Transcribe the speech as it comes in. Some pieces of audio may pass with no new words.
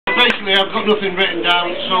basically, I've got nothing written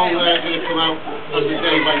down. It's all going to come out as the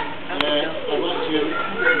day went. I'd like to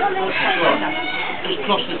just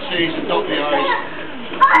cross the T's and dot the I's.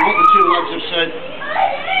 And what the two lads have said,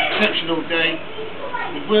 exceptional day.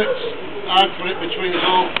 We've worked hard for it between us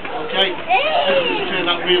all. Okay, everything's turned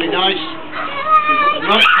out really nice. We've got the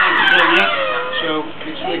right time to go yet, so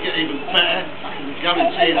it's going to get even better. I can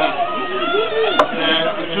guarantee that.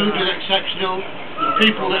 The food was exceptional. The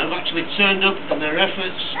people that have actually turned up and their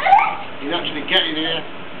efforts in actually getting here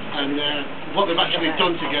and what they've actually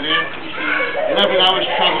done to get here. 11 hours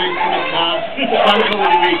travelling in a car, bank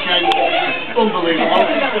holiday weekend, unbelievable.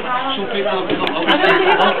 Some people have come obviously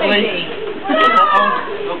remotely,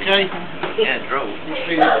 okay? Yeah, drove. It's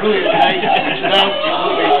been a brilliant day, it's now, it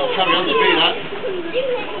will be, carry on to be that.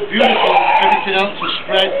 Beautiful, everything else is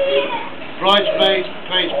spread. Bridesmaid,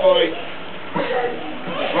 page boy,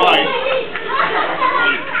 bride.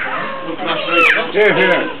 Look at that race. Yeah.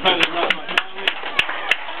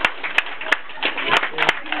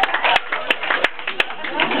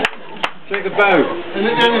 Take the bow. And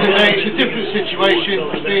at the end of the day, it's a different situation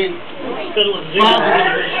as being father of the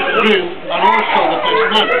groom and also the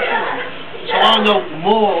best man. So I know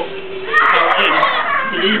more about him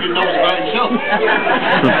than he even knows about himself.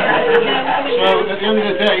 So at the end of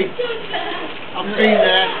the day, I've been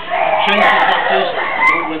there, changed his doctors, I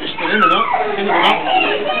don't know whether he's still in or not,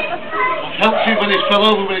 I've helped him when he's fell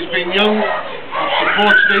over when he's been young, I've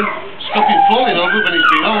supported him, stopped him falling over when he's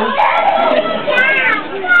been old.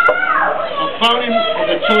 I've found him in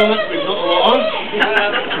the toilet with not a lot on.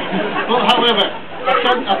 But however,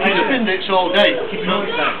 I can defend it all day.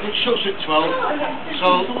 It shuts at 12, so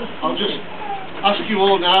I'll just ask you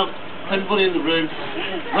all now, everybody in the room,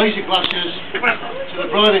 raise your glasses to the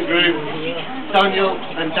bride and groom, Daniel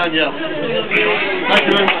and Danielle. Thank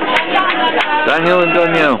you very much. Daniel and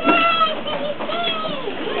Danielle.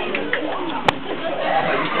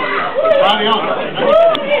 Party on.